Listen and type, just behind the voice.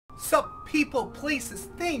Sup people, places,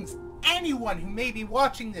 things, anyone who may be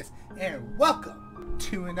watching this, and welcome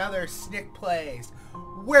to another Snick Plays.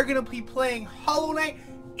 We're gonna be playing Hollow Knight.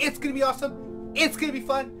 It's gonna be awesome. It's gonna be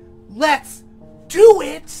fun. Let's do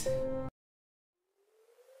it!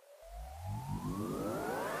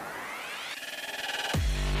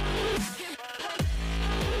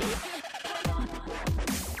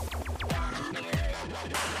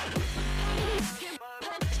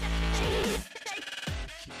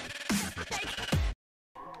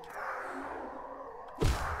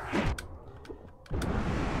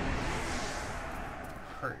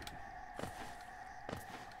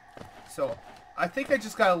 So, I think I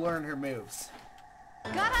just gotta learn her moves.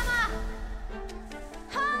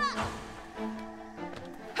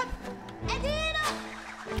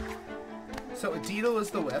 So, Adito is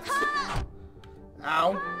the whips.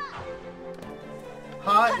 Ow.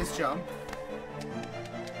 Ha is jump.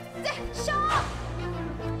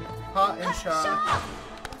 Ha and sha.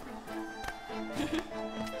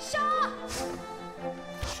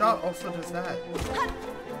 Sha also does that.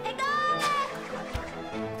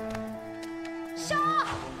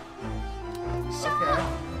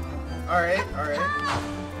 Okay. Alright.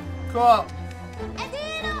 Cool.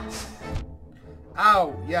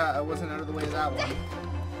 Ow. Yeah, I wasn't out of the way of that one.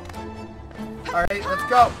 Alright, let's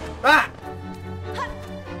go. Ah!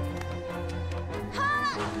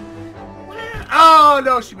 Oh,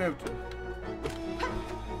 no, she moved.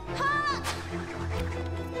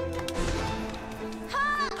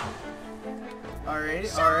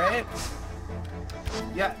 Alright.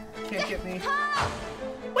 Yeah, can't get me.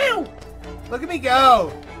 Woo! Look at me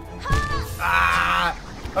go! Ah!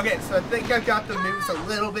 Okay, so I think I've got the moves a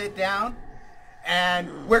little bit down.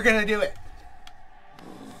 And we're gonna do it.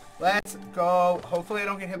 Let's go. Hopefully I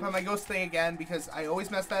don't get hit by my ghost thing again, because I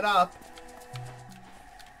always mess that up.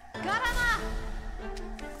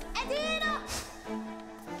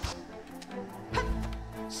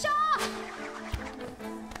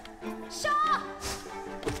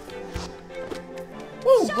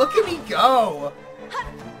 Woo! Look at me go!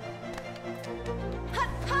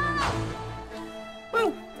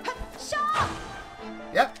 Woo!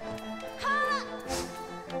 Yep.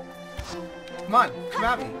 Come on, come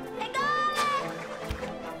at me.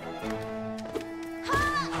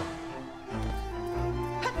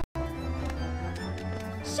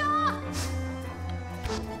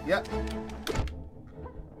 Yep.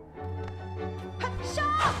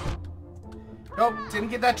 Nope, didn't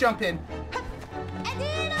get that jump in.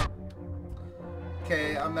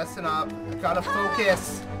 Okay, I'm messing up. I gotta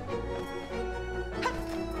focus.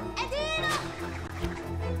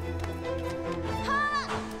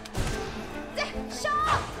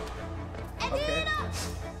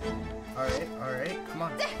 Okay. Alright, come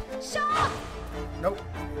on. Nope.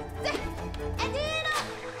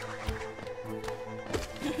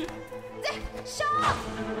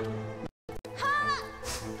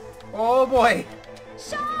 Oh boy.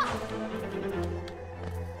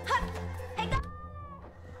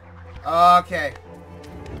 Okay.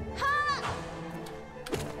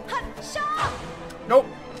 Nope.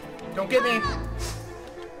 Don't get me.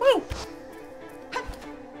 Woo!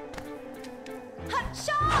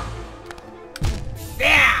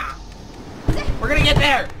 Yeah! We're gonna get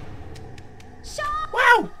there!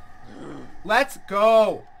 Wow! Let's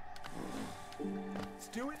go! Let's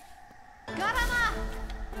do it.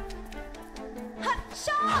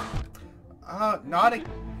 Not a...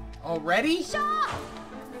 Already?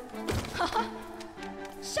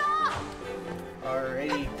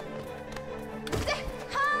 Alrighty.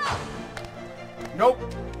 Nope.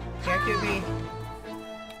 Can't get me.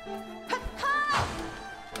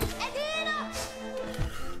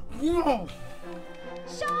 Whoa.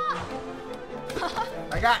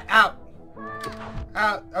 I got out.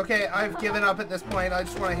 Out. Okay, I've given up at this point. I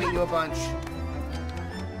just want to hit you a bunch.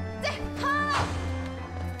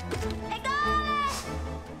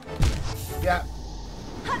 Yeah.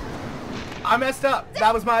 I messed up.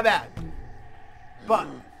 That was my bad. But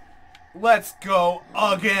let's go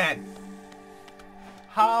again.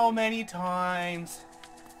 How many times?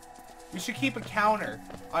 We should keep a counter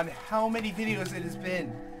on how many videos it has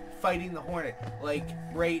been fighting the Hornet. Like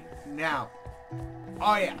right now.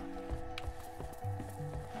 Oh yeah.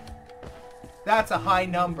 That's a high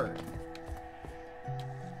number.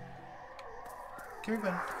 Come here,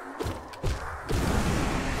 buddy.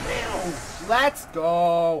 Let's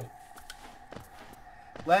go.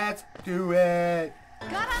 Let's do it.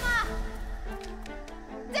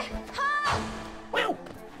 Woo!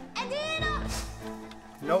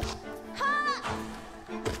 Nope.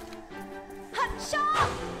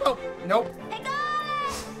 Oh, nope.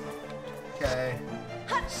 Okay.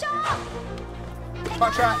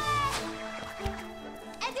 Spot shot.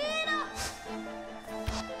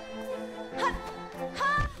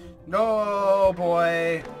 No,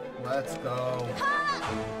 boy. Let's go.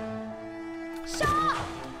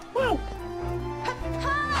 Woo.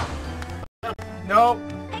 Nope.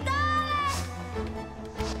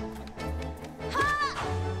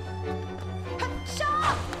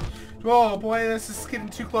 Oh boy, this is getting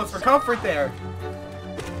too close for comfort there.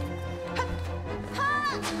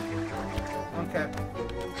 Okay.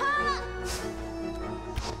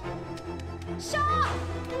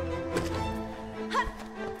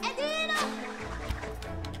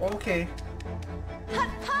 Okay.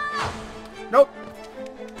 Nope.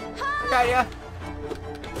 Got ya.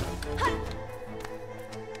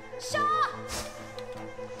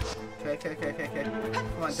 Okay.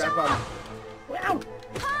 Come on, dive bomb. Wow.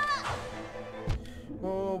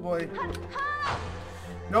 Oh boy.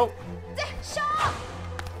 Nope.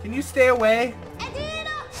 Can you stay away?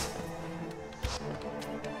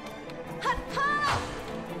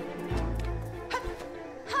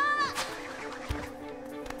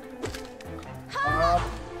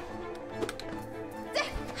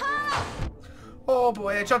 Oh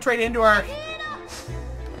boy, I jumped right into her.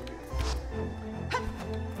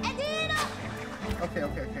 Okay.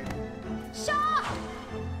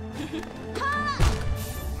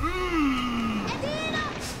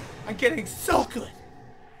 I'm getting so good.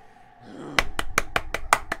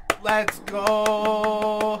 Let's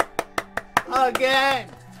go again.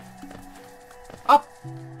 Up.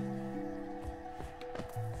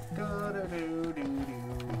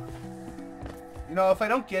 You know, if I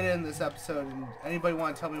don't get it in this episode and anybody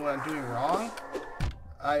want to tell me what I'm doing wrong,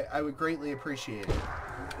 I would greatly appreciate it.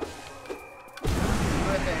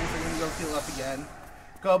 I'm gonna go heal up again.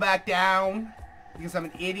 Go back down because I'm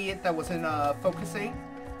an idiot that wasn't focusing.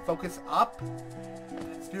 Focus up.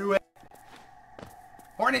 Let's do it.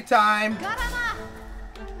 Hornet time.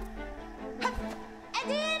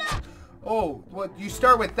 Oh, what? You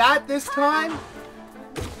start with that this time?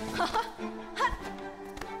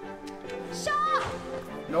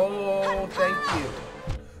 No, thank you.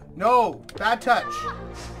 No, bad touch.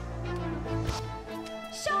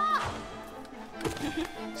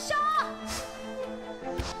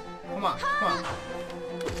 Come on.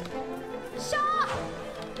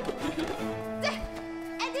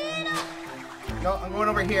 No, I'm going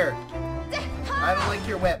over here. I don't like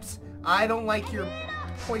your whips. I don't like your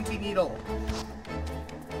pointy needle.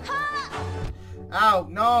 Ow,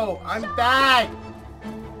 no, I'm bad.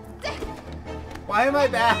 Why am I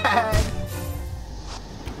bad?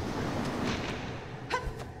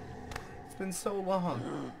 It's been so long.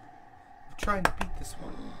 I'm trying to beat this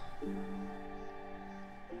one.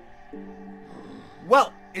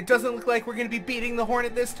 Well, it doesn't look like we're going to be beating the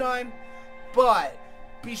Hornet this time, but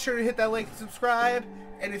be sure to hit that like and subscribe.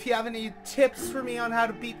 And if you have any tips for me on how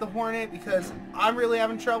to beat the Hornet, because I'm really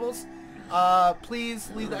having troubles,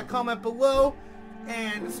 please leave that comment below.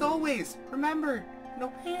 And as always, remember, no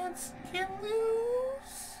pants, can't lose.